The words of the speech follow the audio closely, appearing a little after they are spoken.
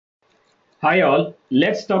Hi all,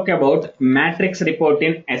 let's talk about matrix report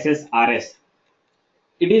in Ssrs.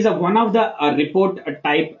 It is one of the report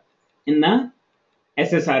type in the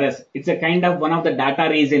Ssrs. It's a kind of one of the data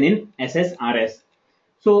region in Ssrs.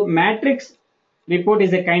 So matrix report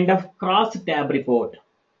is a kind of cross tab report.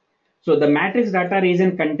 So the matrix data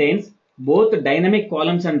region contains both dynamic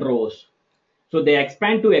columns and rows. So they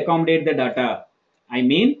expand to accommodate the data.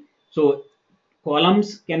 So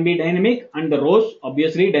columns can be dynamic and the rows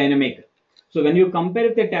obviously dynamic. So when you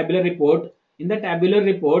compare the tabular report, in the tabular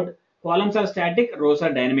report, columns are static, rows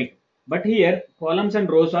are dynamic. But here, columns and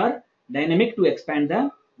rows are dynamic to expand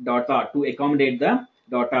the data, to accommodate the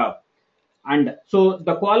data. And so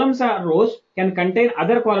the columns or rows can contain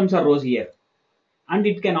other columns or rows here. And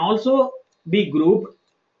it can also be grouped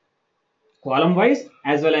column wise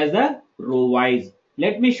as well as the row wise.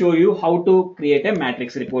 Let me show you how to create a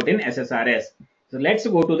matrix report in Ssrs. So let's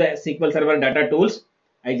go to the SQL Server data tools.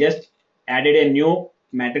 I just added a new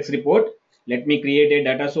matrix report. Let me create a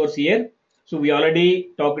data source here. So we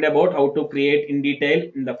already talked about how to create in detail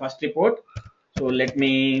in the first report. So let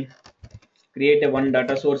me create a one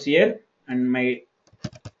data source here, and my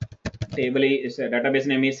table is a database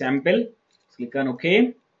name is sample. Click on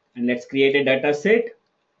OK, and let's create a data set.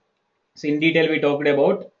 So in detail we talked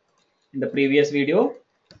about in the previous video.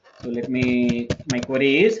 So let me, my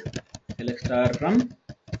query is select star from.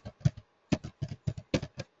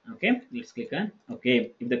 Okay, let's click on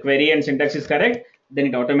OK. If the query and syntax is correct, then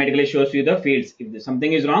it automatically shows you the fields. If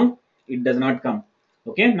something is wrong, it does not come.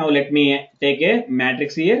 Okay, now let me take a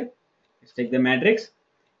matrix here. Let's take the matrix.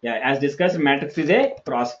 Yeah, as discussed, matrix is a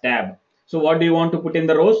cross tab. So what do you want to put in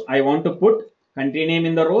the rows? I want to put country name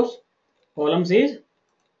in the rows. Columns is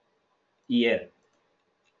year.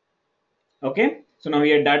 Okay, so now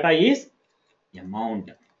here data is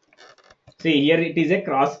amount. See, here it is a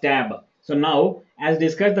cross tab. So now, as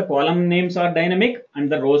discussed, the column names are dynamic and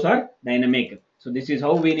the rows are dynamic. So this is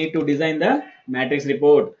how we need to design the matrix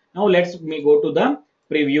report. Now let's go to the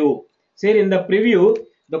preview. See, in the preview,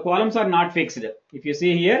 the columns are not fixed. If you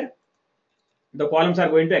see here, the columns are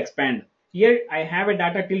going to expand. Here I have a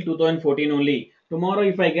data till 2014 only. Tomorrow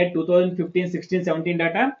if I get 2015, 16, 17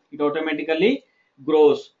 data, it automatically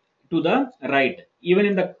grows to the right. Even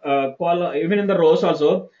in the even in the rows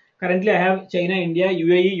also, currently I have China, India,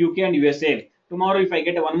 UAE, UK and USA. Tomorrow if I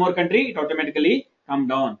get one more country, it automatically come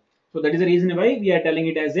down. So that is the reason why we are telling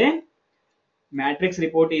it as a matrix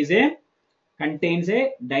report is a contains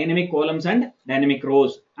a dynamic columns and dynamic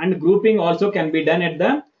rows, and grouping also can be done at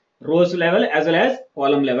the rows level as well as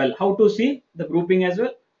column level. How to see the grouping as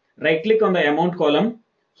well? Right click on the amount column.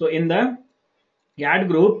 So in the add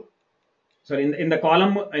group, sorry, in the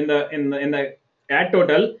column, in the add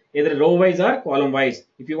total, either row wise or column wise.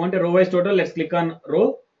 If you want a row wise total, let's click on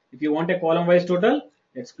row. If you want a column wise total,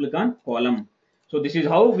 let's click on column. So this is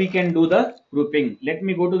how we can do the grouping. Let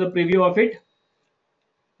me go to the preview of it.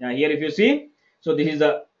 Yeah, here if you see, so this is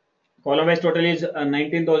the column wise total is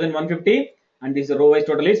 19,150 and this row wise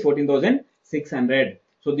total is 14,600.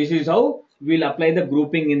 So this is how we'll apply the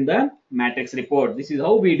grouping in the matrix report. This is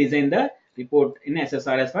how we design the report in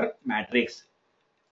Ssrs for matrix.